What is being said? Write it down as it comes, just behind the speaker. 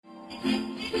Hello,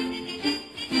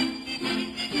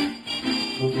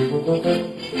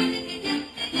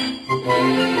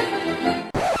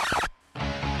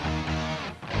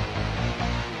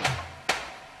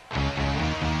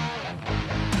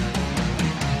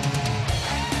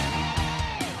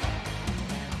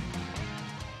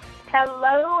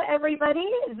 everybody.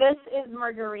 This is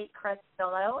Marguerite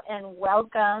Crestillo, and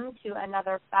welcome to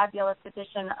another fabulous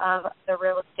edition of the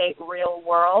Real Estate Real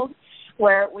World,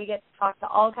 where we get to talk to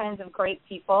all kinds of great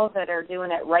people that are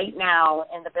doing it right now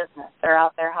in the business. They're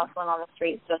out there hustling on the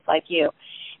streets just like you.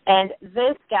 And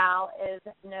this gal is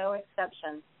no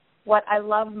exception. What I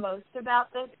love most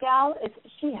about this gal is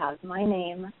she has my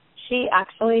name. She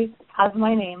actually has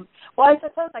my name. Well, I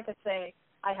suppose I could say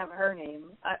I have her name.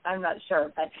 I'm not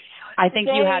sure, but I think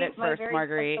you had it first,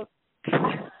 Marguerite.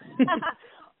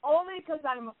 Only because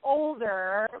I'm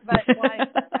older, but why,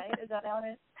 right? Is that how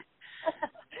it is?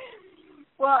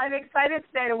 Well, I'm excited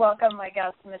today to welcome my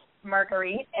guest, Miss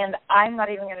Marguerite, and I'm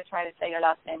not even going to try to say your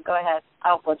last name. Go ahead.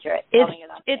 I'll butcher it.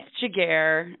 It's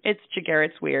Giguere. It's Giguere.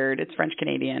 It's weird. It's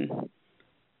French-Canadian.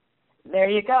 There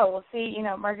you go. Well, see,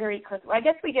 Marguerite, I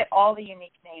guess we get all the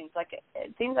unique names. Like,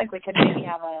 it seems like we could maybe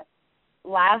have a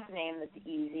last name that's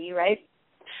easy, right?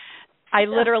 I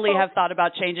literally have thought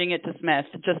about changing it to Smith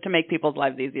just to make people's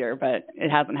lives easier, but it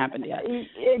hasn't happened yet.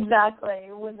 Exactly.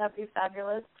 Wouldn't that be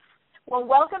fabulous? Well,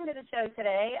 welcome to the show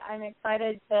today. I'm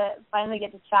excited to finally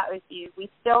get to chat with you.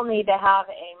 We still need to have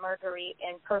a Marguerite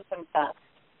in-person fest.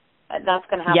 That's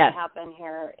going to have to happen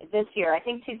here this year. I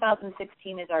think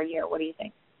 2016 is our year. What do you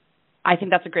think? I think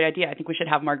that's a great idea. I think we should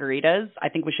have margaritas. I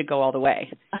think we should go all the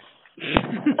way.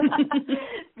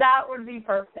 That would be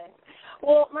perfect.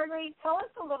 Well, Marguerite, tell us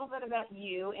a little bit about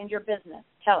you and your business.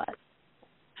 Tell us.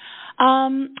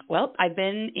 Well, I've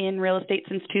been in real estate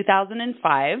since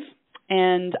 2005,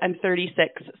 and I'm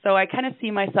 36. So I kind of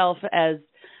see myself as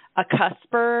a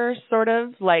cusper, sort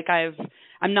of. Like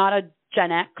I'm not a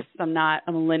Gen X. I'm not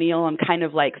a millennial. I'm kind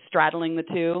of like straddling the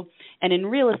two. And in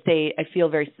real estate, I feel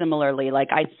very similarly. Like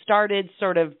I started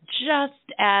sort of just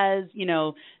as,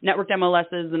 networked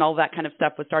MLSs and all that kind of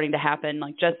stuff was starting to happen,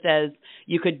 like just as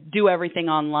you could do everything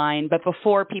online. But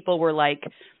before people were like,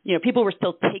 people were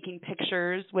still taking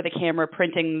pictures with a camera,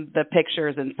 printing the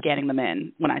pictures and scanning them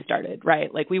in when I started,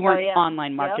 right? Like we weren't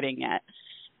online marketing yet.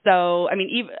 So,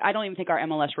 I don't even think our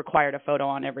MLS required a photo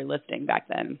on every listing back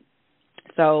then.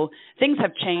 So things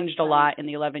have changed a lot in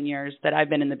the 11 years that I've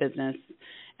been in the business.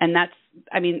 And I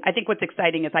think what's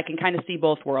exciting is I can kind of see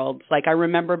both worlds. Like I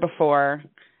remember before,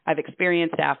 I've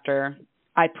experienced after,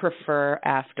 I prefer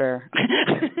after.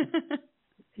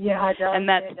 Yeah,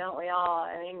 don't we all?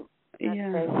 That's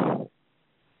crazy.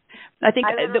 I think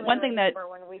the one thing that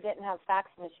when we didn't have fax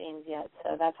machines yet,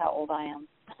 so that's how old I am.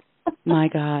 My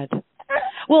God.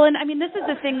 Well, and this is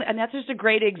the thing, and that's just a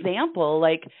great example.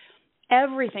 Like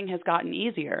everything has gotten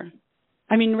easier.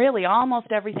 Really, almost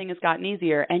everything has gotten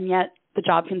easier, and yet the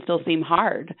job can still seem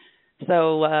hard.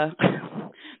 So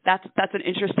that's an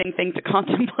interesting thing to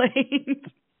contemplate.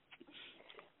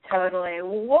 Totally.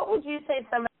 What would you say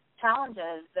some of the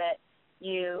challenges that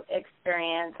you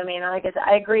experience?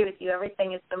 I agree with you.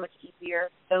 Everything is so much easier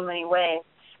so many ways,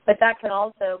 but that can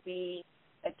also be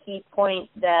a key point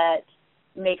that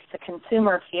makes the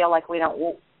consumer feel like we're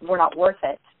not worth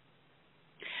it.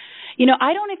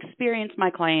 I don't experience my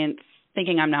clients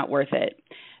thinking I'm not worth it,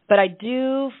 but I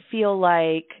do feel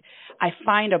like I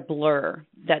find a blur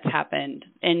that's happened.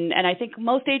 And I think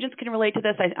most agents can relate to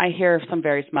this. I hear of some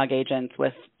very smug agents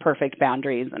with perfect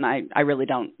boundaries, and I really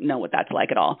don't know what that's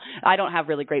like at all. I don't have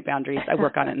really great boundaries. I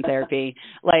work on it in therapy.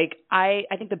 Like, I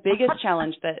think the biggest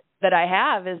challenge that I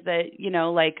have is that,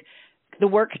 the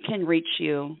work can reach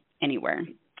you anywhere.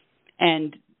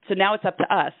 And so now it's up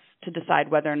to us to decide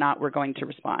whether or not we're going to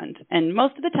respond. And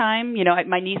most of the time,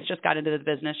 my niece just got into the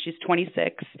business. She's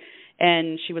 26,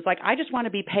 and she was like, I just want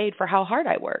to be paid for how hard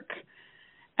I work.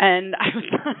 And I was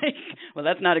like, well,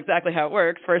 that's not exactly how it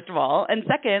works, first of all. And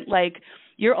second,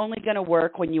 you're only going to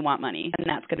work when you want money, and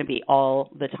that's going to be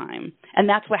all the time. And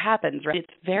that's what happens, right?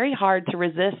 It's very hard to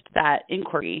resist that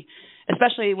inquiry,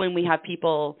 especially when we have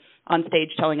people on stage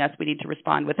telling us we need to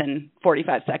respond within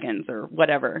 45 seconds or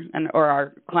whatever, or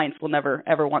our clients will never,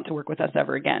 ever want to work with us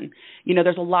ever again.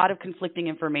 There's a lot of conflicting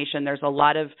information. There's a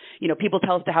lot of, people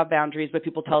tell us to have boundaries, but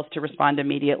people tell us to respond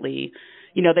immediately.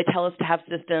 They tell us to have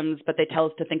systems, but they tell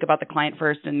us to think about the client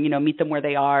first and, meet them where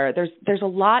they are. There's a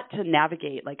lot to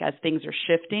navigate, as things are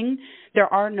shifting. There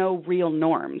are no real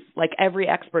norms. Every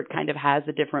expert kind of has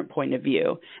a different point of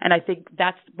view. And I think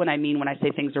that's what I mean when I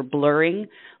say things are blurring.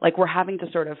 We're having to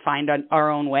sort of find our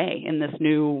own way in this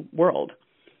new world.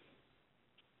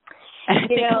 And I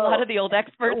think a lot of the old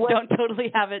experts don't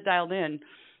totally have it dialed in.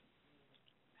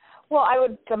 Well, I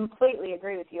would completely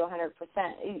agree with you 100%.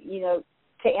 You know,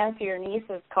 to answer your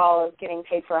niece's call of getting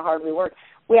paid for how hard we work,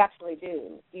 we actually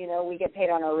do. You know, we get paid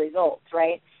on our results,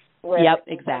 right? Where yep,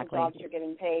 exactly. Jobs you're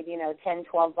getting paid, you know, $10,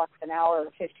 $12 an hour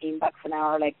or $15 an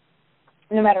hour, like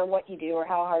no matter what you do or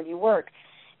how hard you work.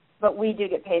 But we do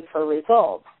get paid for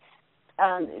results.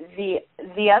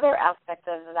 The other aspect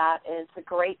of that is the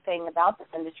great thing about this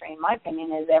industry, in my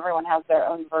opinion, is everyone has their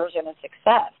own version of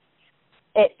success.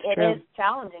 It is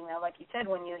challenging, though, like you said,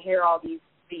 when you hear all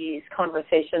these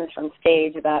conversations from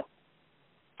stage about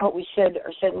what we should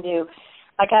or shouldn't do.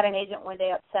 I got an agent one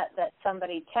day upset that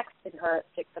somebody texted her at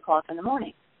 6 o'clock in the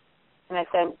morning. And I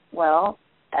said, well,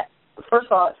 first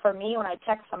of all, for me, when I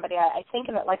text somebody, I think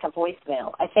of it like a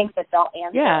voicemail. I think that they'll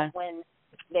answer when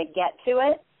they get to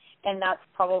it, and that's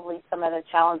probably some of the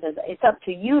challenges. It's up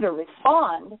to you to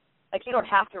respond. Like, you don't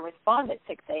have to respond at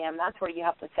 6 a.m. That's where you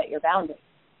have to set your boundaries.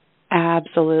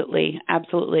 Absolutely,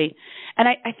 absolutely. And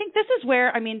I think this is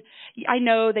where, I mean, I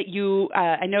know that you,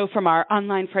 I know from our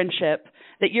online friendship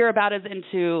that you're about as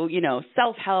into, you know,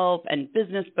 self-help and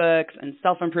business books and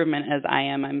self-improvement as I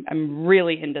am. I'm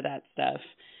really into that stuff.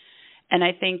 And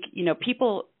I think, you know,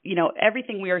 people, you know,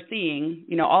 everything we are seeing,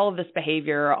 you know, all of this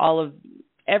behavior, all of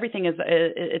everything is,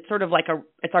 it's sort of like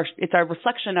it's a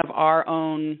reflection of our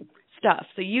own stuff.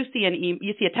 So you see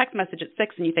a text message at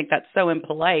 6 and you think that's so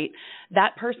impolite.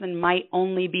 That person might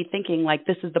only be thinking like,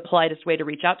 this is the politest way to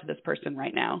reach out to this person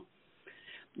right now.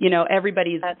 You know,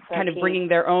 everybody's kind of bringing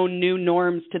their own new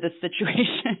norms to this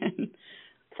situation.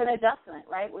 It's an adjustment,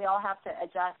 right? We all have to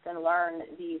adjust and learn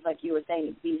these, like you were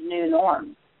saying, these new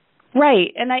norms.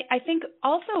 Right. And I think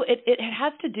also it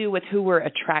has to do with who we're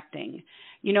attracting.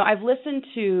 You know, I've listened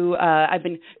to, I've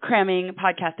been cramming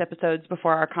podcast episodes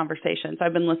before our conversations.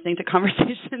 I've been listening to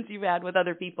conversations you've had with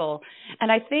other people.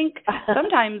 And I think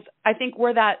sometimes,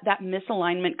 where that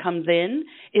misalignment comes in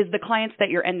is the clients that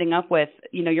you're ending up with,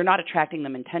 you know, you're not attracting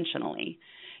them intentionally.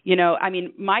 You know, I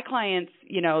mean, my clients,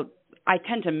 you know, I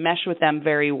tend to mesh with them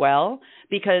very well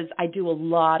because I do a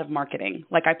lot of marketing.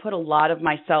 Like, I put a lot of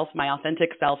myself, my authentic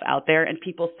self out there, and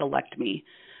people select me.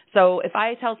 So if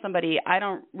I tell somebody I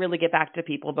don't really get back to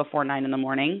people before 9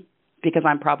 a.m. because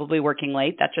I'm probably working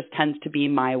late, that just tends to be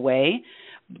my way,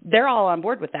 they're all on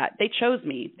board with that. They chose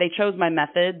me. They chose my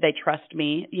method. They trust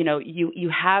me. You know, you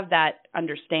have that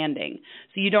understanding.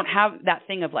 So you don't have that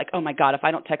thing of like, oh, my God, if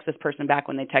I don't text this person back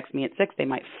when they text me at 6, they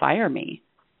might fire me.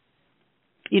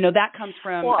 You know, that comes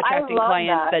from attracting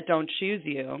clients that don't choose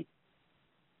you.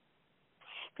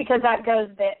 Because that goes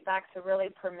back to really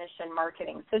permission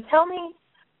marketing. So tell me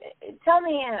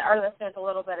and our listeners a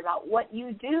little bit about what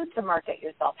you do to market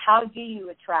yourself. How do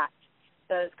you attract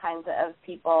those kinds of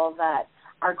people that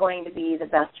are going to be the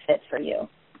best fit for you?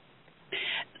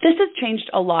 This has changed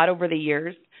a lot over the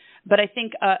years, but I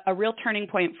think a real turning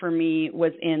point for me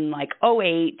was in like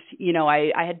 2008. You know,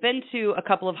 I had been to a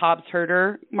couple of Hobbs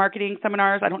Herder marketing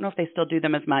seminars. I don't know if they still do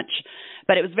them as much,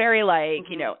 but it was very like,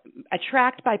 you know,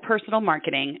 attract by personal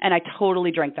marketing, and I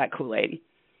totally drank that Kool-Aid.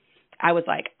 I was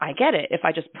like, I get it. If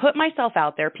I just put myself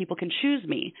out there, people can choose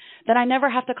me. Then I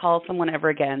never have to call someone ever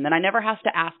again. Then I never have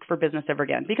to ask for business ever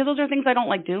again, because those are things I don't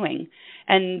like doing.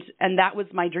 And that was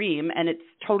my dream, and it's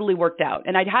totally worked out.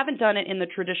 And I haven't done it in the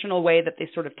traditional way that they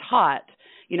sort of taught.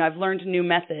 You know, I've learned new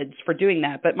methods for doing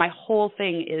that. But my whole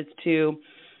thing is to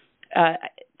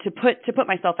put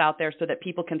myself out there so that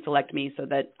people can select me, so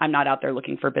that I'm not out there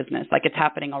looking for business. Like, it's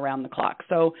happening around the clock.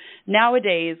 So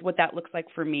nowadays, what that looks like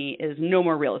for me is no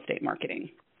more real estate marketing.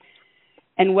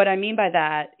 And what I mean by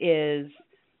that is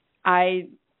I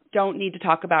don't need to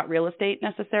talk about real estate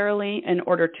necessarily in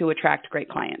order to attract great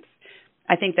clients.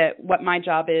 I think that what my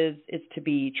job is to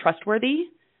be trustworthy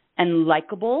and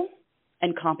likable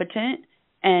and competent,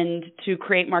 and to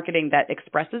create marketing that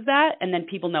expresses that, and then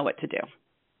people know what to do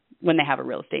when they have a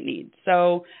real estate need.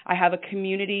 So I have a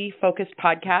community-focused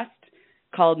podcast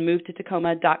called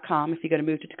MoveToTacoma.com. If you go to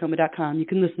MoveToTacoma.com, you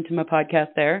can listen to my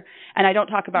podcast there. And I don't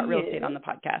talk about real estate on the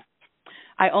podcast.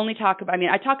 I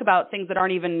talk about things that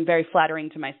aren't even very flattering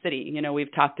to my city. You know,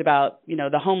 we've talked about, you know,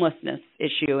 the homelessness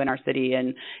issue in our city,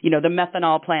 and, you know, the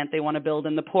methanol plant they want to build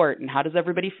in the port, and how does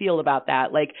everybody feel about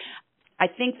that? Like, I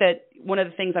think that one of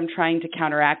the things I'm trying to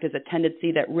counteract is a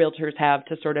tendency that realtors have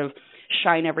to sort of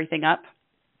shine everything up,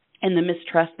 and the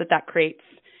mistrust that creates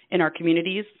in our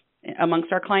communities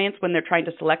amongst our clients when they're trying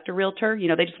to select a realtor. You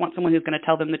know, they just want someone who's going to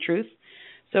tell them the truth.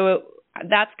 So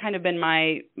that's kind of been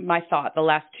my thought the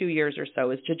last 2 years or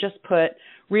so, is to just put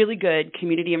really good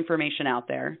community information out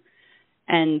there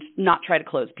and not try to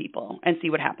close people and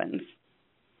see what happens.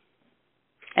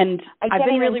 And I've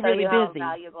been really, really busy.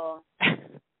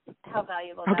 How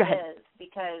valuable that is,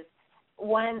 because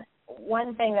one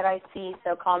thing that I see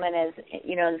so common is,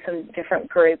 in some different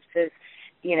groups is,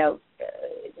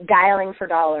 dialing for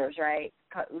dollars, right?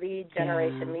 Lead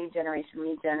generation,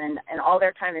 and all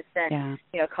their time is spent,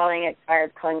 calling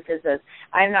expired, calling fizzes.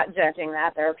 I'm not judging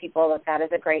that. There are people that is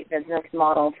a great business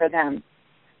model for them.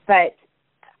 But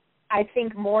I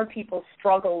think more people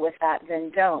struggle with that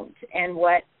than don't. And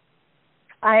what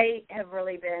I have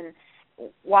really been,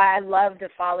 why I love to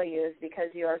follow you is because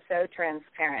you are so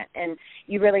transparent and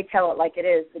you really tell it like it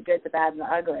is, the good, the bad, and the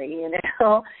ugly,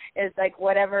 It's like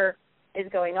whatever is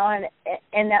going on,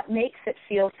 and that makes it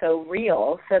feel so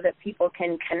real so that people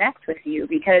can connect with you,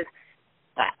 because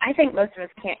I think most of us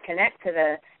can't connect to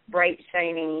the bright,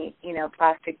 shiny,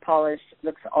 plastic polish,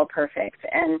 looks all perfect,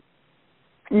 and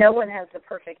no one has the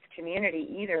perfect community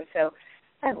either. So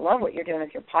I love what you're doing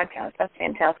with your podcast. That's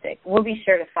fantastic. We'll be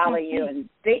sure to follow you, and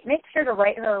make sure to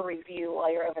write her a review while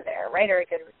you're over there. Write her a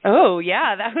good review. Oh,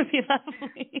 yeah, that would be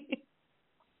lovely.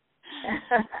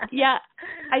 Yeah,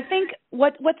 I think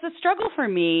what's a struggle for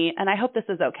me, and I hope this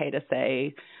is okay to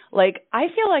say, I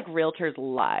feel like realtors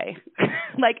lie.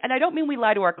 And I don't mean we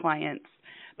lie to our clients,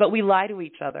 but we lie to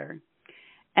each other.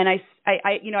 And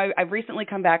I've recently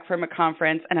come back from a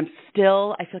conference, and I feel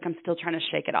like I'm still trying to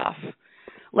shake it off.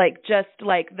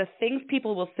 The things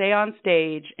people will say on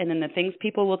stage, and then the things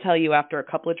people will tell you after a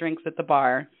couple of drinks at the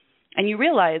bar, and you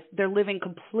realize they're living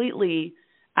completely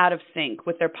out of sync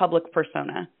with their public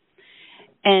persona.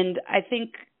 And I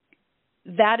think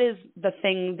that is the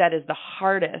thing that is the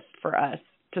hardest for us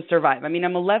to survive. I mean,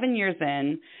 I'm 11 years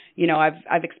in,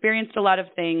 I've experienced a lot of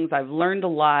things, I've learned a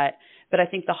lot, but I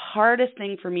think the hardest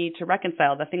thing for me to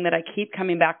reconcile, the thing that I keep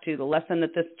coming back to, the lesson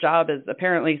that this job is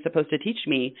apparently supposed to teach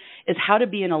me, is how to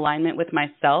be in alignment with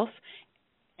myself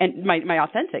and my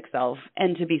authentic self,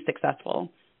 and to be successful.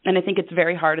 And I think it's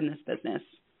very hard in this business.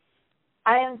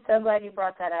 I am so glad you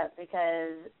brought that up,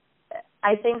 because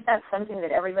I think that's something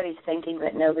that everybody's thinking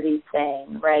but nobody's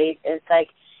saying, right? It's like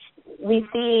we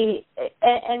see,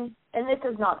 and this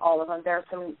is not all of them. There are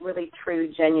some really true,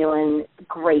 genuine,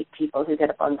 great people who get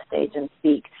up on stage and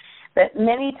speak. But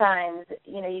many times,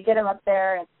 you get them up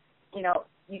there and,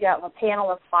 you got a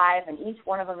panel of 5, and each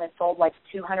one of them has sold like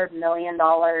 $200 million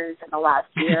in the last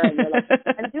year. And you're like,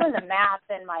 I'm doing the math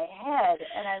in my head,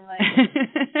 and I'm like,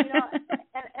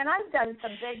 and I've done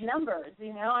some big numbers.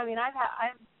 I mean,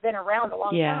 I've been around a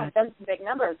long time. I've done some big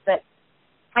numbers, but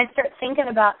I start thinking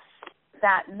about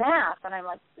that math, and I'm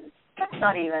like, that's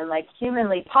not even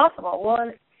humanly possible. Well,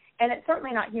 and it's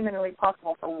certainly not humanly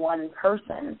possible for one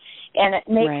person, and it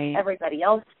makes everybody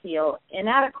else feel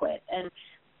inadequate. And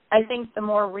I think the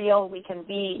more real we can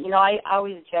be, I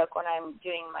always joke when I'm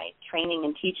doing my training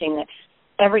and teaching that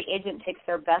every agent takes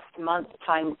their best month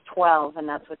times 12, and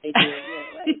that's what they do.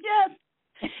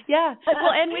 Yes. Yeah.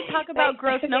 Well, and we talk about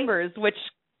gross numbers, which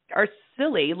are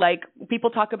silly. People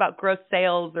talk about gross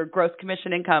sales or gross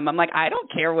commission income. I'm like, I don't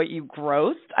care what you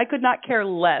grossed. I could not care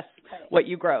less what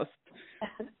you grossed.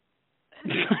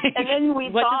 And then we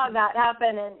saw that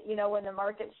happen, and, when the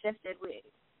market shifted,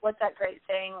 what's that great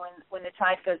saying, when the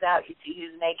tide goes out, you see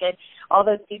who's naked? All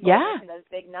those people were making those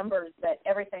big numbers, but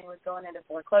everything was going into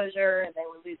foreclosure, and they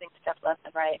were losing stuff left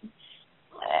and right.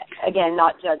 Again,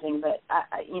 not judging, but,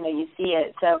 you see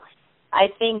it. So I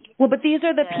think... Well, but these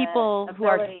are the people who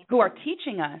are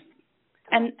teaching us.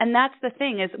 And that's the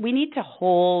thing, is we need to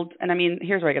hold, and I mean,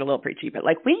 here's where I get a little preachy, but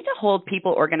we need to hold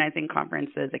people organizing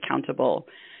conferences accountable,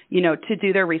 to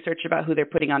do their research about who they're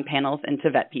putting on panels and to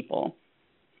vet people.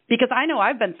 Because I know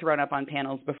I've been thrown up on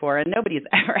panels before, and nobody's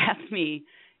ever asked me,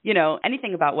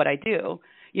 anything about what I do.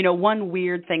 One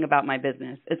weird thing about my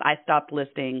business is I stopped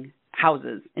listing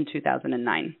houses in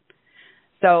 2009.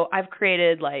 So I've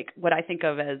created what I think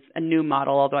of as a new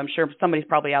model, although I'm sure somebody's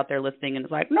probably out there listening and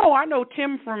is like, no, I know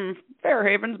Tim from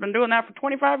Fairhaven's been doing that for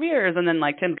 25 years. And then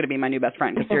Tim's going to be my new best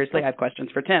friend, because seriously, I have questions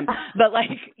for Tim. But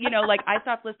I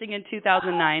stopped listing in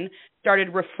 2009, started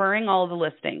referring all the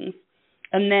listings.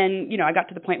 And then, I got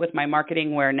to the point with my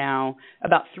marketing where now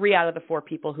about 3 out of the 4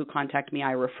 people who contact me,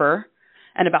 I refer,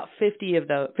 and about 50% of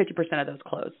those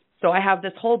close. So I have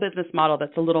this whole business model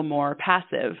that's a little more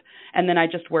passive, and then I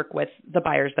just work with the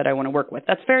buyers that I want to work with.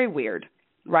 That's very weird,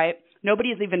 right? Nobody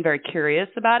is even very curious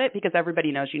about it, because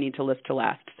everybody knows you need to list to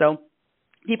last. So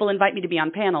people invite me to be on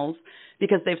panels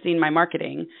because they've seen my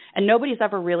marketing, and nobody's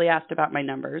ever really asked about my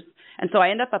numbers. And so I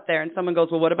end up there, and someone goes,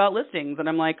 well, what about listings? And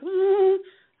I'm like,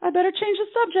 I better change the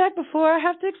subject before I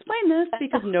have to explain this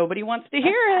because nobody wants to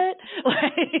hear it.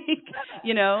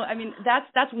 I mean,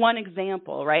 that's one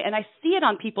example, right? And I see it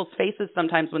on people's faces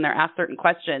sometimes when they're asked certain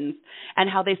questions and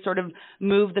how they sort of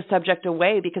move the subject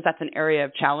away because that's an area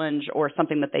of challenge or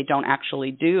something that they don't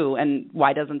actually do. And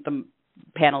why doesn't the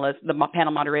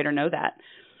panel moderator know that?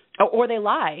 Or they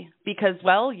lie because,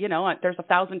 there's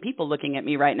 1,000 people looking at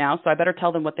me right now, so I better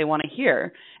tell them what they want to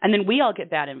hear. And then we all get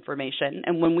bad information,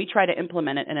 and when we try to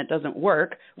implement it and it doesn't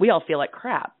work, we all feel like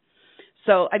crap.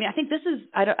 So, I mean, I think this is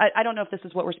 – I don't know if this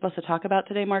is what we're supposed to talk about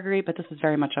today, Marguerite, but this is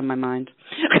very much on my mind.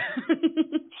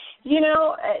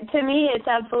 To me, it's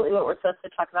absolutely what we're supposed to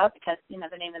talk about because, the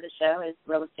name of the show is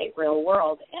Real Estate, Real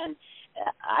World, and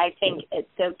I think it's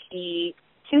so key –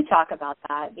 to talk about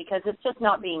that because it's just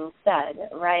not being said,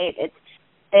 right?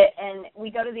 And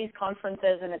we go to these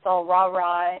conferences and it's all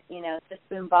rah-rah, sis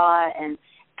boom ba and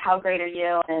how great are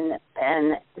you? And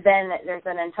then there's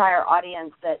an entire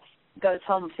audience that goes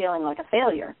home feeling like a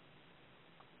failure.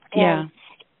 Yeah.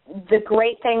 And the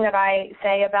great thing that I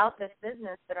say about this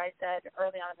business that I said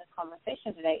early on in this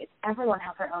conversation today is everyone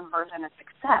has their own version of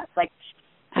success. Like,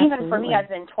 even for me, I've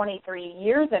been 23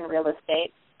 years in real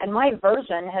estate, and my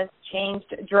version has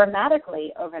changed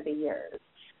dramatically over the years.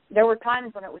 There were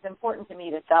times when it was important to me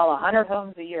to sell 100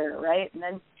 homes a year, right? And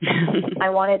then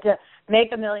I wanted to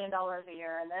make $1 million a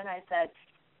year. And then I said,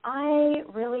 I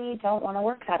really don't want to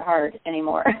work that hard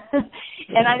anymore.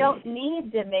 And I don't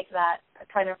need to make that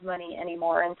kind of money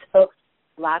anymore. And so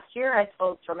last year I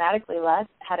sold dramatically less,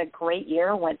 had a great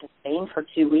year, went to Spain for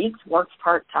 2 weeks, worked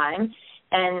part-time.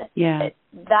 And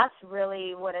that's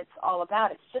really what it's all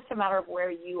about. It's just a matter of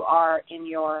where you are in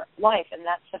your life, and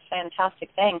that's the fantastic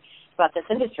thing about this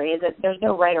industry is that there's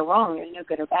no right or wrong. There's no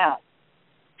good or bad.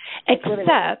 It's really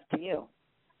up to you.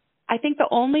 I think the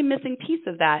only missing piece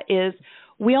of that is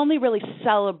we only really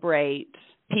celebrate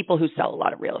people who sell a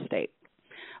lot of real estate.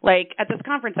 Like at this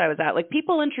conference I was at, like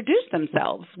people introduce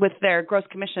themselves with their gross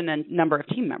commission and number of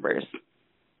team members.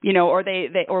 Or they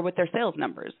or with their sales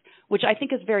numbers, which I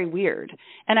think is very weird.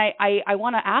 And I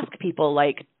want to ask people,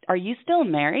 like, are you still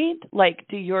married? Like,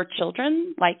 do your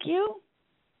children like you?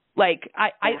 Like,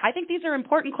 I think these are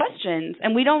important questions,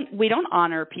 and we don't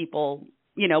honor people.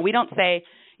 We don't say,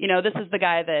 this is the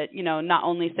guy that, not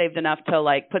only saved enough to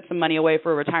like put some money away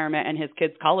for retirement and his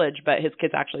kids' college, but his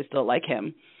kids actually still like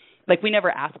him. Like, we never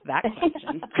ask that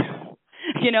question.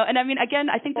 And I mean, again,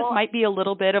 I think this might be a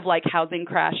little bit of like housing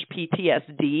crash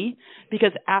PTSD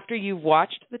because after you've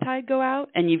watched the tide go out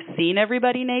and you've seen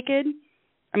everybody naked,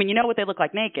 I mean, you know what they look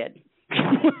like naked.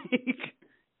 Exactly.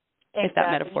 If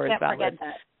that metaphor is valid.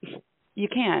 You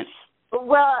can't.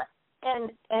 Well,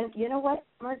 and you know what,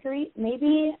 Marguerite?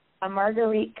 Maybe a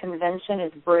Marguerite convention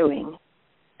is brewing.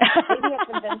 Maybe a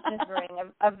convention is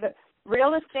brewing of the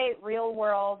Real Estate, Real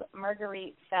World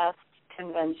Marguerite Fest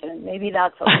convention. Maybe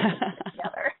that's what we put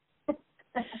together.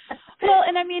 Well,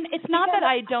 and I mean, it's not that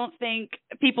I don't think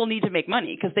people need to make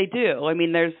money because they do. I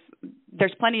mean,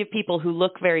 there's plenty of people who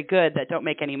look very good that don't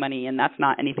make any money, and that's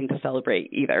not anything to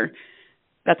celebrate either.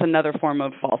 That's another form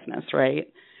of falseness, right?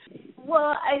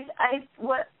 Well,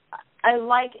 what I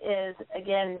like is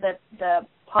again the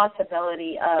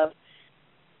possibility of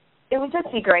it would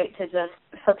just be great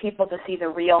for people to see the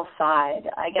real side.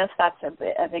 I guess that's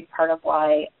a big part of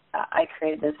why I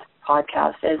created this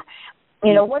podcast is,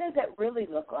 what does it really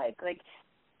look like? Like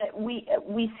we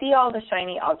see all the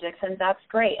shiny objects and that's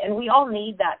great. And we all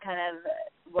need that kind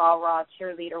of rah-rah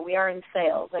cheerleader. We are in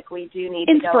sales. Like we do need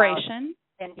inspiration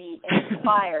to go out and be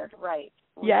inspired, right?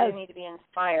 We do need to be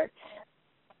inspired.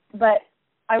 But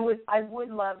I would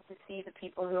love to see the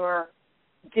people who are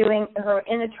in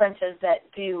the trenches that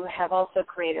do have also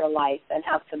created a life and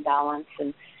have some balance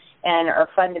and are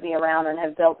fun to be around and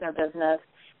have built their business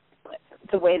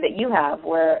the way that you have,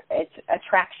 where it's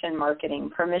attraction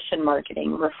marketing, permission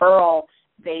marketing,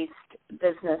 referral-based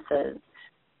businesses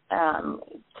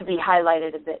to be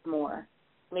highlighted a bit more,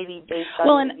 maybe based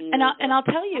on reviews. And I'll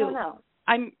tell you,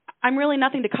 I'm really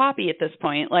nothing to copy at this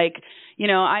point. Like,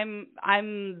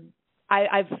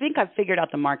 I think I've figured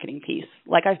out the marketing piece.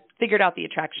 Like I've figured out the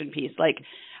attraction piece. Like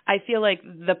I feel like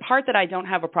the part that I don't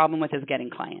have a problem with is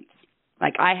getting clients.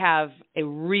 Like I have a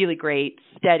really great,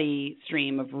 steady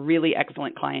stream of really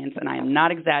excellent clients, and I am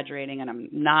not exaggerating, and I'm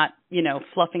not,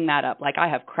 fluffing that up. Like I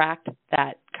have cracked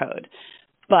that code.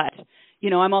 But,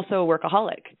 I'm also a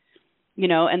workaholic,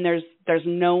 and there's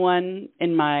no one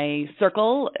in my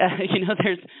circle.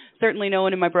 There's certainly no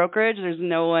one in my brokerage. There's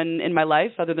no one in my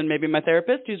life other than maybe my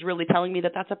therapist who's really telling me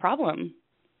that that's a problem.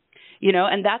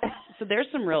 And so there's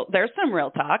some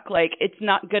real talk. Like, it's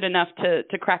not good enough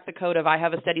to crack the code of I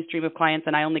have a steady stream of clients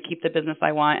and I only keep the business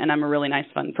I want and I'm a really nice,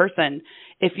 fun person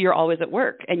if you're always at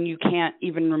work and you can't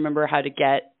even remember how to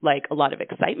get like a lot of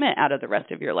excitement out of the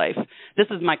rest of your life. This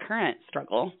is my current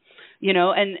struggle,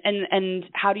 and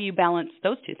how do you balance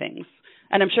those two things?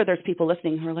 And I'm sure there's people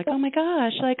listening who are like, oh my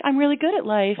gosh, like I'm really good at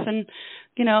life. And,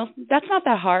 that's not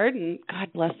that hard. And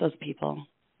God bless those people.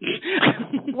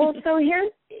 Well, so here's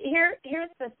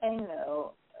the thing,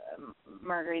 though,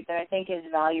 Marguerite, that I think is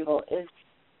valuable is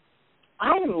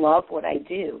I love what I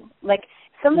do. Like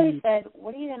somebody said,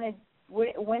 when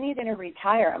are you gonna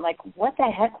retire? I'm like, what the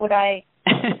heck would I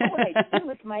do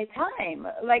with my time?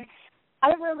 Like,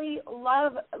 I really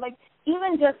love, like,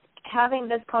 even just having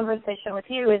this conversation with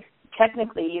you is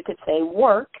technically you could say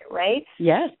work, right?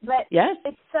 Yes. But yes.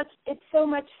 It's so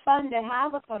much fun to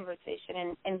have a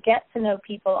conversation and get to know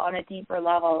people on a deeper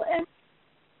level and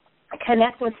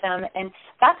connect with them, and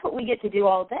that's what we get to do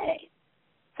all day.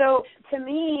 So to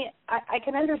me, I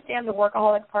can understand the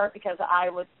workaholic part because I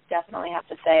would definitely have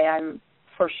to say I'm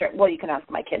for sure. Well, you can ask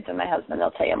my kids and my husband;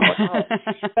 they'll tell you I'm workaholic.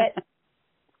 But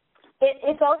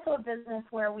it's also a business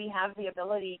where we have the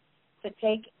ability to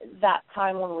take that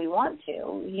time when we want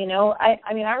to.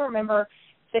 I mean, I remember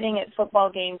sitting at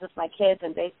football games with my kids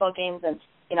and baseball games, and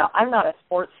I'm not a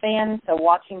sports fan, so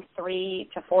watching 3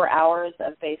 to 4 hours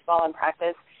of baseball in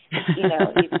practice, you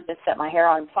could just set my hair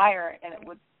on fire and it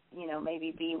would,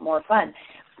 maybe be more fun.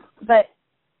 But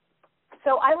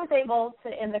so I was able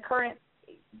to, in the current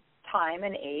time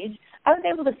and age, I was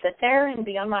able to sit there and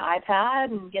be on my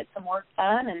iPad and get some work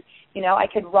done, and I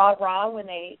could rah when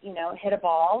they hit a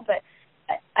ball, but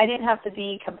I didn't have to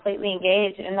be completely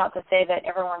engaged. And not to say that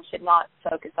everyone should not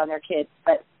focus on their kids,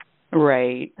 but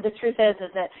right. The truth is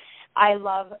that I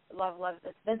love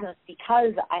this business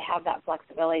because I have that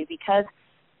flexibility, because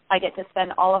I get to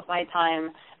spend all of my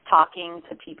time talking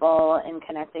to people and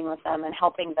connecting with them and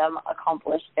helping them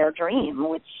accomplish their dream,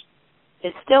 which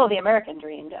is still the American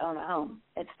dream, to own a home.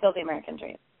 It's still the American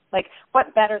dream. Like,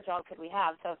 what better job could we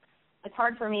have? So it's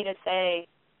hard for me to say,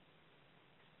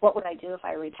 what would I do if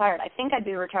I retired? I think I'd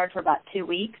be retired for about 2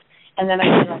 weeks, and then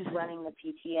I'd be like running the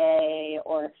PTA,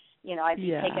 or, I'd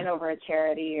be taking over a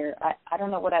charity, or I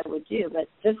don't know what I would do, but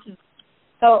this is,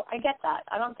 so I get that.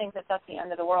 I don't think that that's the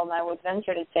end of the world, and I would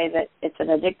venture to say that it's an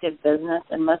addictive business,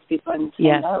 and most people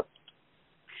understand that.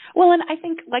 Well, and I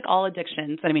think, like all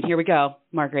addictions, I mean, here we go,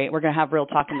 Marguerite. We're going to have real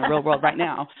talk in the real world right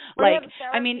now.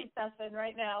 Session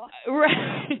right now.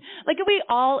 Right. Like, we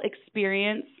all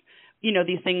experience,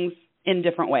 these things in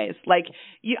different ways. Like,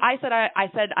 I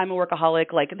said I'm a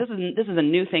workaholic. Like, this is a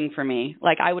new thing for me.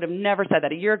 Like, I would have never said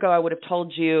that. A year ago, I would have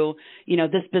told you,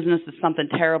 this business is something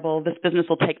terrible. This business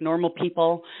will take normal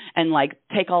people and, like,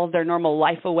 take all of their normal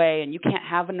life away, and you can't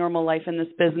have a normal life in this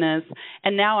business.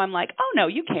 And now I'm like, oh, no,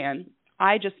 you can.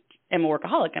 I just am a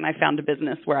workaholic, and I found a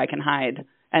business where I can hide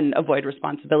and avoid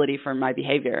responsibility for my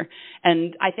behavior.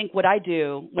 And I think what I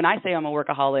do when I say I'm a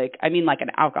workaholic, I mean like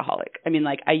an alcoholic. I mean,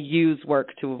 like, I use work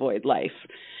to avoid life.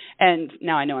 And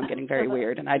now I know I'm getting very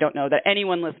weird, and I don't know that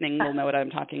anyone listening will know what I'm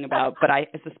talking about, but I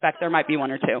suspect there might be one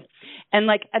or two. And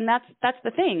that's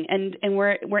the thing. And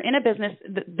we're in a business.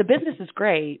 The business is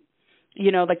great.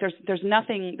 Like, there's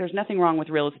nothing wrong with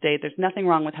real estate. There's nothing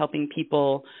wrong with helping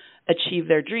people achieve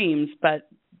their dreams, but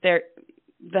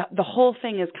the whole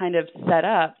thing is kind of set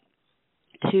up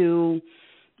to,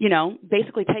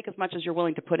 basically take as much as you're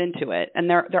willing to put into it. And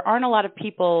there aren't a lot of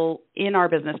people in our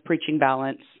business preaching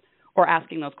balance or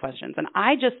asking those questions. And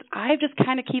I just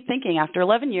kind of keep thinking after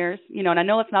 11 years, and I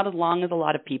know it's not as long as a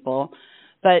lot of people,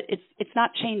 but it's not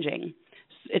changing.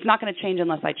 It's not going to change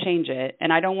unless I change it.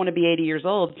 And I don't want to be 80 years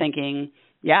old thinking,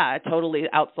 yeah, I totally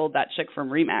outsold that chick from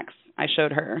Remax. I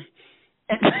showed her.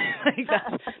 Like,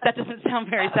 that doesn't sound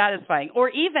very satisfying. Or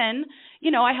even,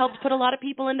 I helped put a lot of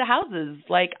people into houses.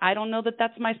 Like, I don't know that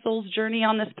that's my soul's journey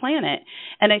on this planet.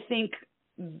 And I think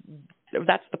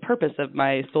that's the purpose of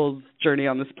my soul's journey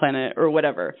on this planet, or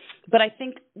whatever. But I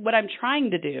think what I'm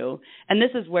trying to do, and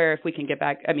this is where, if we can get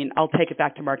back, I mean, I'll take it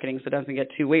back to marketing so it doesn't get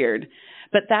too weird,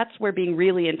 but that's where being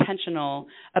really intentional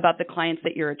about the clients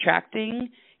that you're attracting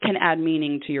can add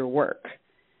meaning to your work.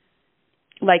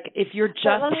 Like, if you're just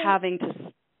having to,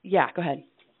 go ahead.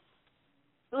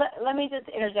 Let me just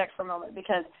interject for a moment,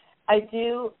 because I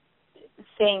do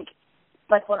think,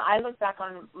 like, when I look back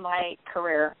on my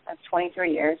career of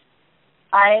 23 years,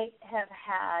 I have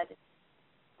had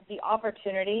the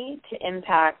opportunity to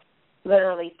impact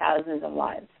literally thousands of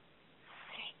lives.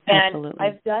 And Absolutely.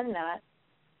 I've done that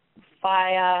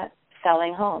via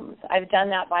selling homes. I've done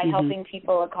that by helping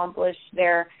people accomplish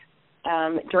their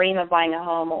dream of buying a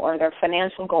home, or their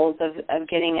financial goals of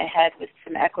getting ahead with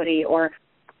some equity, or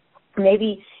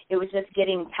maybe it was just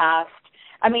getting past.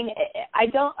 I mean,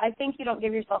 I think you don't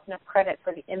give yourself enough credit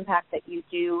for the impact that you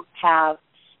do have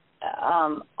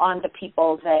on the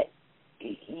people that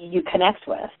you connect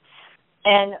with.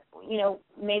 And,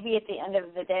 maybe at the end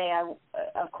of the day, I,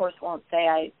 of course, won't say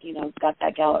I, got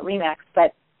that gal at Remax,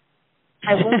 but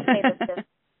I will say that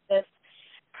this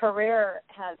career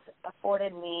has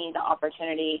afforded me the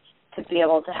opportunity to be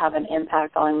able to have an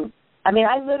impact on,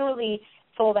 I literally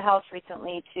sold a house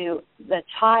recently to the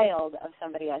child of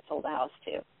somebody I sold a house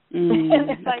to.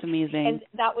 That's amazing. And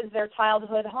that was their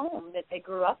childhood home that they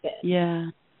grew up in. Yeah.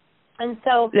 And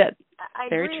so that's I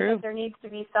very agree true. that there needs to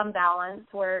be some balance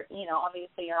where,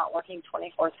 obviously you're not working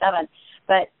 24/7,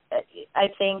 but I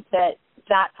think that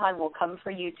time will come for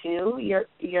you too.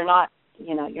 You're not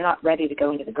ready to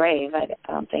go into the grave. I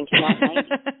don't think you're not 90.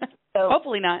 So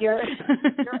hopefully not.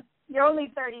 You're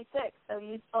only 36, so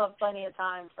you still have plenty of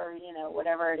time for,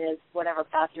 whatever it is, whatever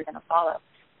path you're going to follow.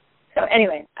 So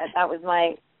anyway, that was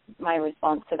my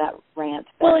response to that rant.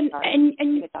 Well, and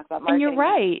we could talk about marketing. And you're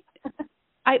right.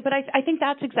 But I think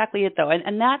that's exactly it, though,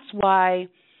 and that's why,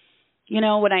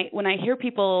 when I hear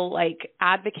people like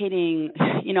advocating,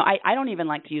 I don't even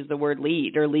like to use the word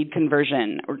lead or lead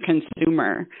conversion or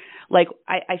consumer. Like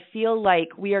I feel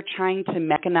like we are trying to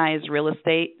mechanize real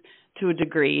estate to a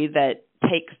degree that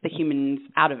takes the humans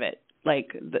out of it,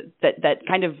 like that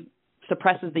kind of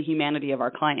suppresses the humanity of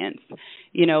our clients.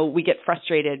 We get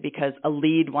frustrated because a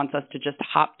lead wants us to just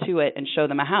hop to it and show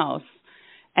them a house.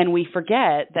 And we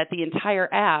forget that the entire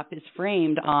app is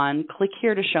framed on click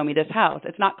here to show me this house.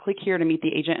 It's not click here to meet the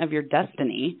agent of your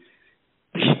destiny.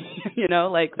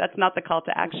 That's not the call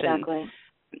to action. Exactly.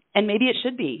 And maybe it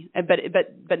should be, but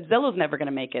Zillow's never going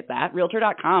to make it that.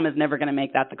 Realtor.com is never going to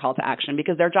make that the call to action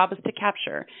because their job is to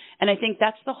capture. And I think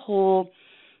that's the whole.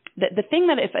 The thing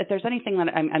that if there's anything that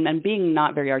I'm being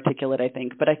not very articulate, I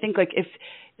think, but I think like if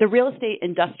the real estate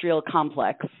industrial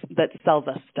complex that sells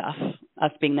us stuff,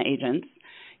 us being the agents,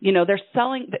 they're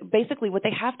selling, basically what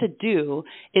they have to do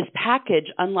is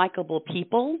package unlikable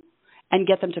people and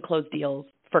get them to close deals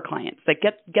for clients. Like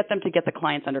get them to get the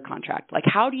clients under contract. Like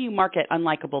how do you market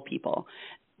unlikable people?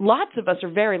 Lots of us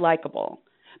are very likable,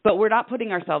 but we're not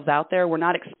putting ourselves out there. We're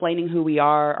not explaining who we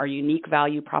are, our unique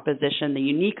value proposition, the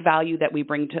unique value that we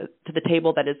bring to the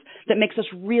table that makes us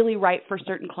really right for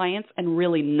certain clients and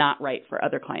really not right for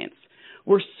other clients.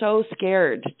 We're so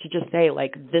scared to just say,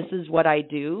 like, this is what I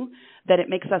do, that it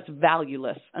makes us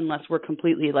valueless unless we're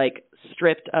completely, like,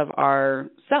 stripped of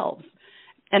ourselves.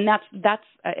 And that's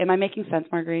am I making sense,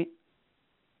 Marguerite?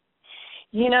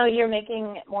 You're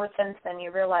making more sense than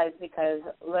you realize because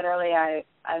literally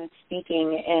I'm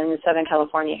speaking in Southern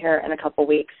California here in a couple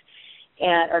weeks,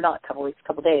 or not a couple weeks, a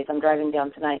couple days. I'm driving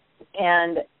down tonight.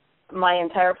 And my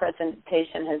entire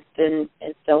presentation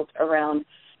is built around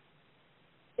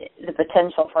the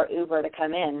potential for Uber to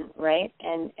come in, right,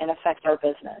 and affect our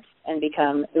business and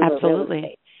become Uber Absolutely. real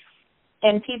estate.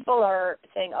 And people are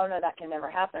saying, oh, no, that can never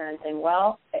happen. And I'm saying,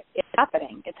 well, it's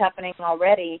happening. It's happening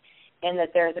already, in that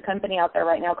there's a company out there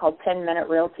right now called 10 Minute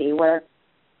Realty where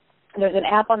there's an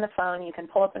app on the phone. You can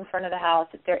pull up in front of the house.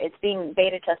 It's being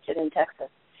beta tested in Texas.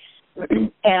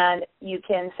 And you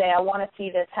can say, I want to see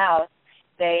this house.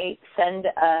 They send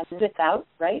this out,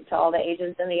 right, to all the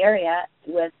agents in the area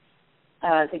with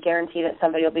the guarantee that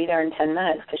somebody will be there in 10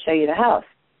 minutes to show you the house.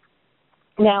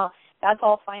 Now, that's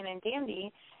all fine and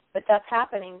dandy, but that's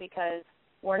happening because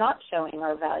we're not showing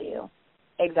our value,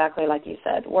 exactly like you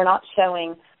said. We're not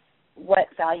showing what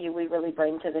value we really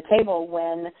bring to the table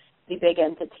when the big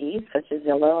entities, such as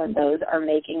Zillow and those, are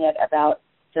making it about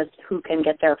just who can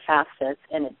get there fastest,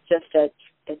 and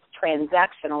it's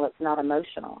transactional, it's not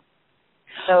emotional.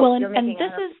 So well, you're making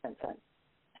and 100% sense.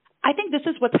 I think this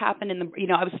is what's happened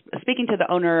I was speaking to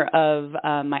the owner of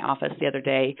my office the other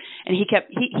day, and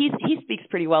he speaks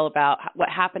pretty well about what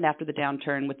happened after the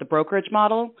downturn with the brokerage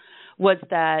model was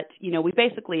that, we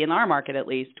basically, in our market at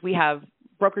least, we have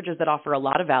brokerages that offer a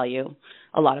lot of value,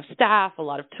 a lot of staff, a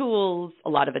lot of tools, a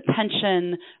lot of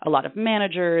attention, a lot of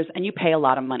managers, and you pay a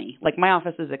lot of money. Like my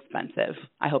office is expensive.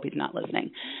 I hope he's not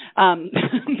listening.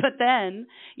 But then,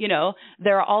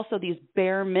 there are also these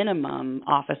bare minimum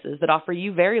offices that offer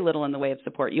you very little in the way of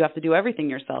support. You have to do everything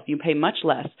yourself. You pay much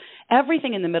less.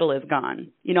 Everything in the middle is gone.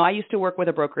 I used to work with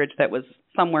a brokerage that was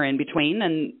somewhere in between,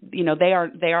 and they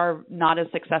are not as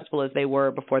successful as they were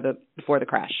before the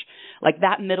crash. Like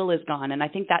that middle is gone, and I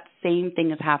think that same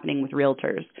thing is happening with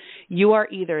realtors. You are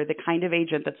either the kind of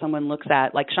agent that someone looks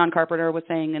at, like Sean Carpenter was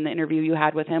saying in the interview you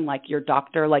had with him, like your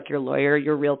doctor, like your lawyer,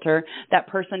 your realtor, that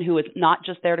person who is not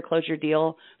just there to close your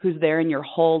deal, who's there in your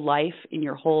whole life, in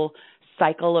your whole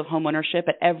cycle of homeownership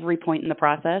at every point in the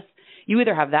process. You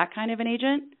either have that kind of an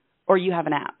agent or you have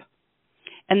an app.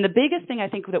 And the biggest thing I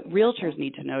think that realtors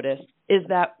need to notice is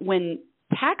that when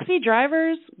taxi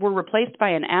drivers were replaced by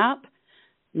an app,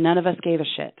 none of us gave a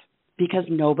shit because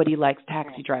nobody likes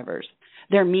taxi drivers.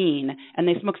 They're mean and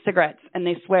they smoke cigarettes and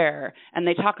they swear and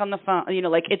they talk on the phone,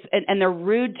 and they're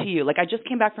rude to you. Like I just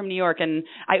came back from New York and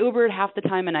I Ubered half the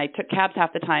time and I took cabs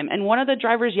half the time. And one of the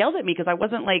drivers yelled at me because I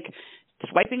wasn't like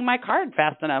swiping my card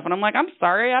fast enough. And I'm like, I'm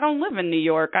sorry, I don't live in New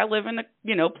York. I live in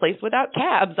a, place without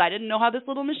cabs. I didn't know how this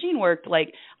little machine worked.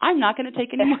 Like, I'm not going to take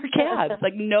any more cabs.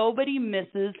 Like, nobody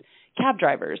misses cab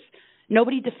drivers.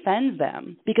 Nobody defends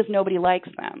them because nobody likes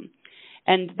them.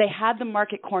 And they had the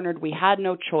market cornered. We had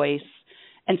no choice.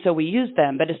 And so we used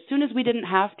them. But as soon as we didn't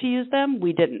have to use them,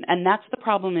 we didn't. And that's the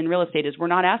problem in real estate is we're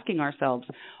not asking ourselves,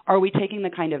 are we taking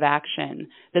the kind of action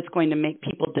that's going to make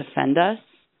people defend us?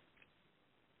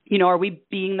 Are we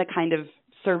being the kind of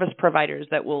service providers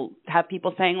that will have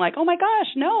people saying like, oh my gosh,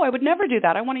 no, I would never do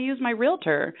that. I want to use my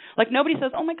realtor. Like nobody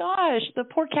says, oh my gosh, the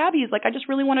poor cabbies, like I just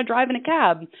really want to drive in a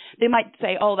cab. They might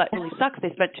say, oh, that really sucks.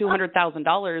 They spent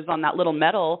 $200,000 on that little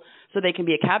metal so they can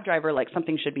be a cab driver. Like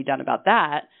something should be done about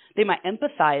that. They might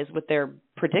empathize with their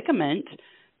predicament,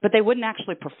 but they wouldn't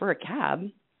actually prefer a cab.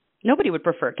 Nobody would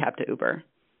prefer a cab to Uber.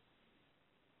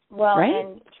 Well, right?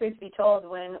 And truth be told,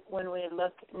 when we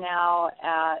look now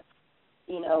at,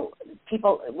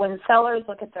 people, when sellers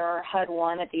look at their HUD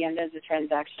 1 at the end of the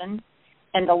transaction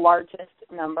and the largest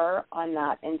number on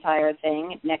that entire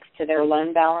thing next to their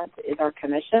loan balance is our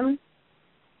commission,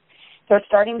 they're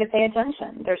starting to pay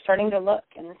attention. They're starting to look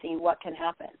and see what can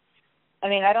happen. I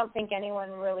mean, I don't think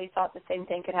anyone really thought the same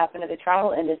thing could happen to the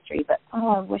travel industry, but,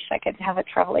 I wish I could have a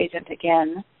travel agent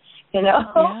again,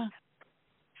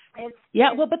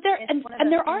 Yeah. But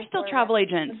there are still where travel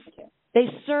agents. They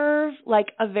serve like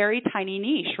a very tiny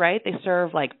niche, right? They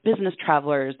serve like business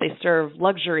travelers. They serve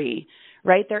luxury,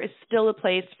 right? There is still a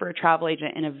place for a travel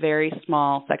agent in a very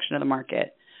small section of the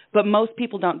market. But most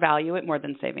people don't value it more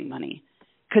than saving money.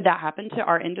 Could that happen to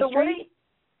our industry?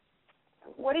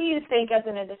 So what do you think as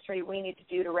an industry we need to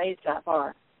do to raise that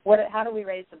bar? How do we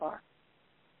raise the bar?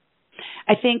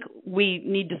 I think we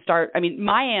need to start,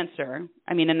 my answer,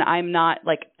 and I'm not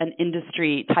like an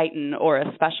industry titan or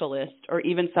a specialist or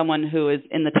even someone who is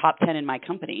in the top 10 in my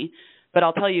company, but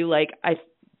I'll tell you, like,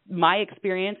 my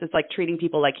experience is like treating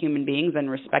people like human beings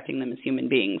and respecting them as human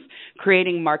beings,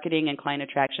 creating marketing and client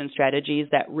attraction strategies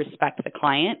that respect the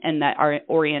client and that are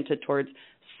oriented towards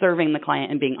serving the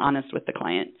client and being honest with the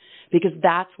client, because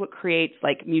that's what creates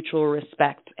like mutual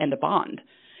respect and a bond.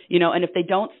 And if they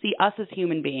don't see us as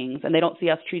human beings and they don't see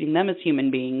us treating them as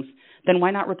human beings, then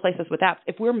why not replace us with apps?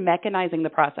 If we're mechanizing the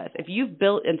process, if you've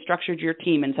built and structured your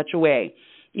team in such a way,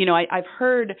 I've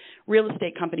heard real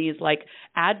estate companies like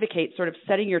advocate sort of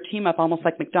setting your team up almost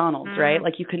like McDonald's, right?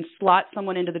 Like you can slot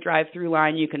someone into the drive-through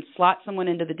line, you can slot someone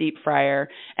into the deep fryer,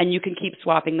 and you can keep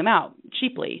swapping them out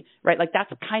cheaply, right? Like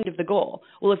that's kind of the goal.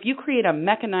 Well, if you create a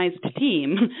mechanized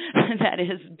team that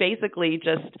is basically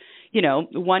just,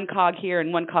 one cog here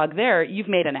and one cog there, you've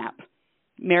made an app.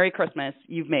 Merry Christmas,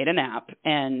 you've made an app,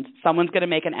 and someone's going to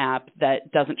make an app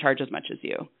that doesn't charge as much as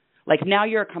you. Like now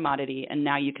you're a commodity and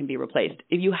now you can be replaced.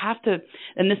 If you have to,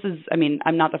 and this is,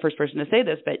 I'm not the first person to say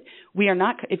this, but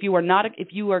if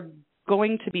you are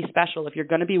going to be special, if you're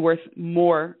going to be worth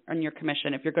more on your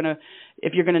commission, if you're going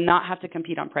to not have to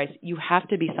compete on price, you have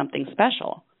to be something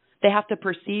special. They have to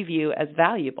perceive you as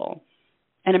valuable.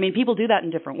 And people do that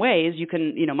in different ways. You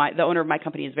can, the owner of my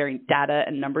company is very data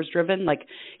and numbers driven. Like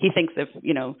he thinks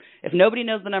if nobody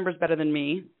knows the numbers better than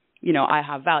me, I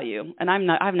have value, and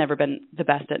I've never been the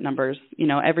best at numbers.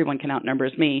 Everyone can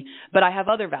outnumbers me, but I have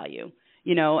other value,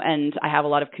 and I have a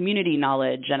lot of community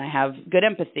knowledge and I have good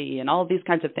empathy and all of these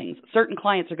kinds of things. Certain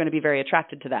clients are going to be very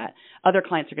attracted to that. Other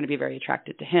clients are going to be very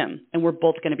attracted to him, and we're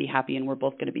both going to be happy and we're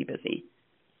both going to be busy.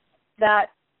 That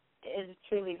is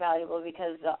truly valuable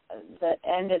because the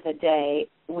end of the day,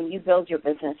 when you build your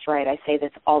business right, I say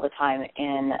this all the time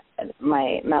in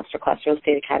my Masterclass Real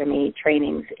Estate Academy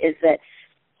trainings, is that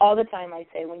all the time I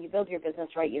say, when you build your business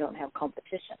right, you don't have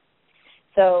competition.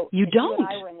 So you don't. If you and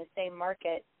I were in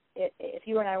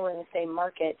the same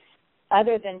market,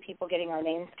 other than people getting our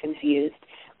names confused,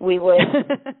 we would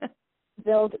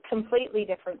build completely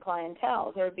different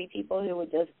clientele. There would be people who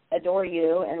would just adore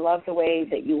you and love the way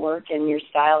that you work and your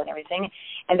style and everything,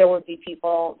 and there would be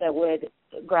people that would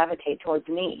gravitate towards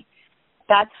me.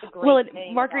 That's the great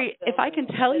thing. Marguerite, if I can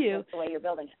tell you, the way you're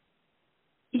building it.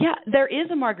 Yeah, there is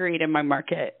a Marguerite in my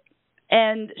market.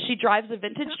 And she drives a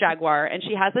vintage Jaguar, and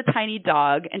she has a tiny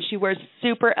dog, and she wears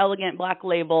super elegant black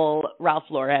label Ralph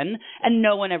Lauren, and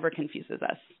no one ever confuses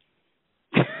us.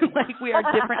 Like, we are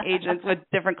different agents with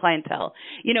different clientele.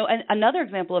 You know, and another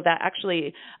example of that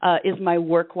actually is my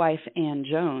work wife, Ann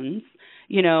Jones,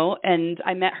 you know, and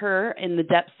I met her in the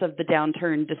depths of the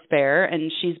downturn despair,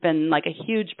 and she's been like a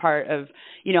huge part of,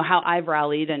 you know, how I've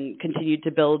rallied and continued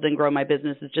to build and grow my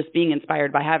business, is just being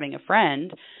inspired by having a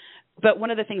friend. But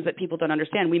one of the things that people don't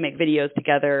understand, we make videos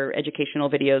together, educational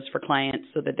videos for clients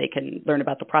so that they can learn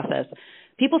about the process.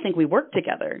 People think we work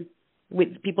together.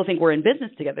 People think we're in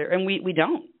business together, and we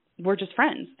don't. We're just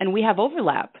friends, and we have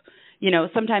overlap. You know,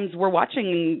 sometimes we're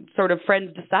watching sort of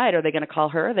friends decide, are they going to call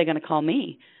her? Are they going to call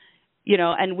me? You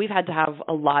know, and we've had to have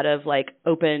a lot of, like,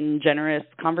 open, generous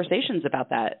conversations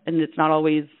about that. And it's not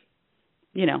always,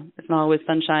 you know, it's not always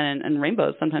sunshine and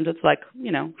rainbows. Sometimes it's like,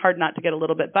 you know, hard not to get a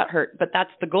little bit butthurt. But that's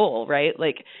the goal, right?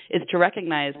 Like, is to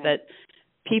recognize that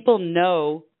people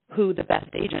know who the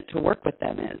best agent to work with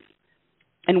them is.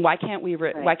 And why can't we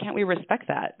respect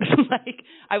that? Like,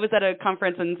 I was at a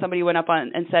conference and somebody went up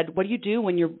and said, "What do you do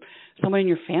when someone in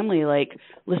your family like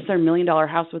lists their $1 million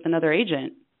house with another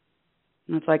agent?"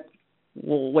 And it's like,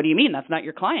 well, what do you mean? That's not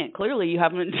your client. Clearly, you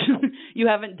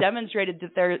haven't demonstrated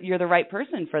that you're the right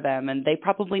person for them, and they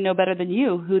probably know better than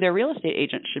you who their real estate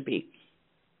agent should be.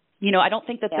 You know, I don't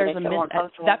think that there's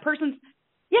that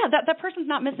person's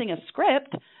not missing a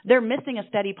script. They're missing a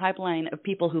steady pipeline of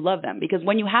people who love them. Because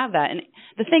when you have that, and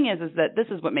the thing is that this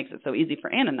is what makes it so easy for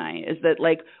Ann and I, is that,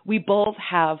 like, we both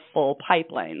have full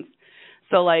pipelines.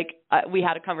 So, like, we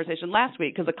had a conversation last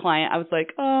week because a client, I was like,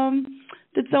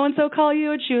 did so-and-so call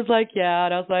you? And she was like, yeah.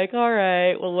 And I was like, all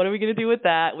right, well, what are we going to do with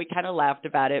that? We kind of laughed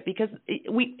about it because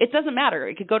it doesn't matter.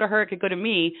 It could go to her. It could go to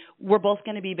me. We're both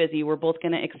going to be busy. We're both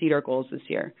going to exceed our goals this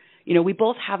year. You know, we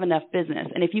both have enough business.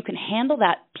 And if you can handle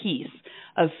that piece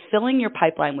of filling your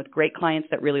pipeline with great clients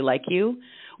that really like you,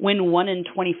 when 1 in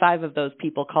 25 of those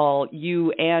people call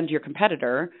you and your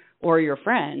competitor or your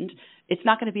friend, it's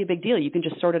not going to be a big deal. You can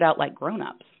just sort it out like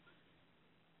grown-ups.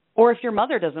 Or if your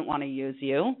mother doesn't want to use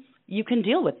you, you can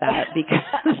deal with that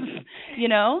because, you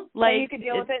know, like, you can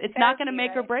deal with it's not going to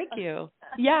make or break you.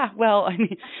 Yeah, well, I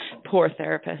mean, poor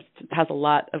therapist has a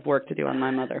lot of work to do on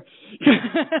my mother.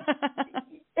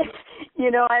 You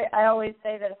know, I always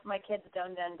say that if my kids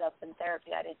don't end up in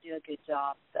therapy, I didn't do a good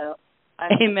job. So,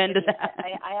 amen to that.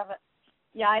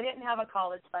 I didn't have a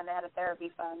college fund. I had a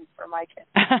therapy fund for my kids.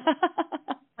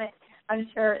 I'm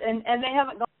sure, and they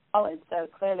haven't gone to college, so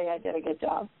clearly I did a good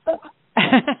job. So.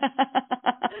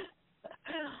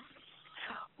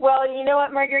 Well, you know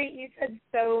what, Marguerite? You said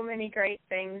so many great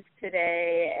things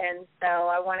today, and so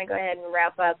I want to go ahead and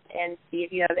wrap up and see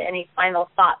if you have any final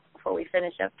thoughts before we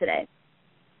finish up today.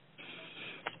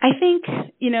 I think,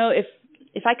 you know,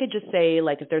 if I could just say,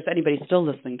 like, if there's anybody still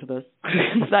listening to this,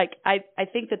 like, I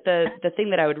think that the thing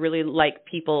that I would really like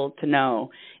people to know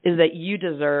is that you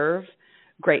deserve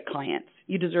great clients.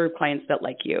 You deserve clients that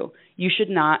like you. You should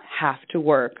not have to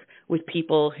work with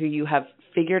people who you have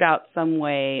figured out some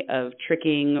way of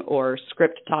tricking or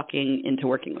script talking into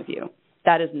working with you.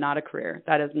 That is not a career.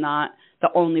 That is not the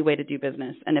only way to do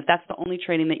business. And if that's the only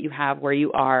training that you have where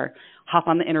you are, hop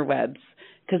on the interwebs,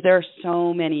 because there are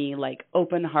so many, like,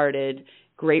 open-hearted,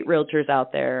 great realtors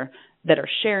out there that are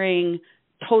sharing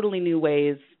totally new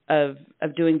ways of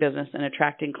doing business and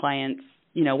attracting clients,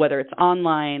 you know, whether it's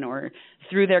online or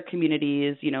through their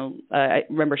communities. You know, I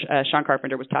remember Sean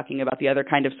Carpenter was talking about the other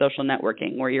kind of social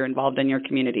networking where you're involved in your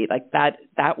community. Like,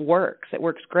 that works. It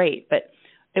works great. But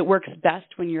it works best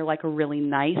when you're like a really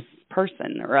nice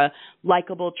person or a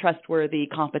likable, trustworthy,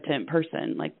 competent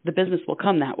person. Like, the business will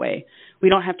come that way. We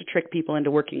don't have to trick people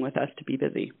into working with us to be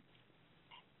busy.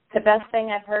 The best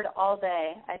thing I've heard all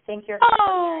day. I think you're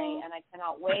extraordinary, and I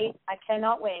cannot wait. I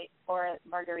cannot wait for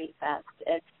Marguerite Fest.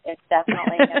 It's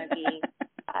definitely going to be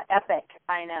epic,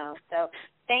 I know. So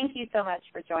thank you so much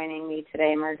for joining me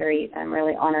today, Marguerite. I'm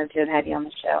really honored to have had you on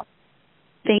the show.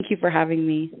 Thank you for having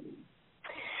me.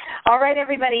 All right,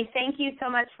 everybody, thank you so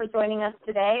much for joining us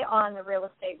today on The Real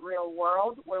Estate Real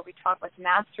World, where we talk with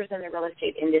masters in the real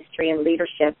estate industry and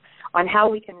leadership on how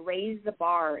we can raise the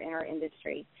bar in our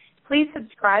industry. Please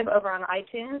subscribe over on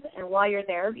iTunes, and while you're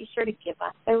there, be sure to give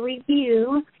us a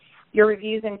review. Your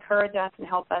reviews encourage us and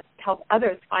help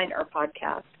others find our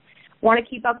podcast. Want to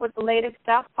keep up with the latest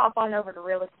stuff? Pop on over to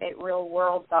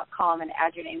realestaterealworld.com and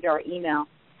add your name to our email.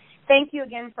 Thank you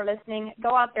again for listening.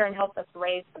 Go out there and help us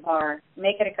raise the bar.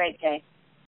 Make it a great day.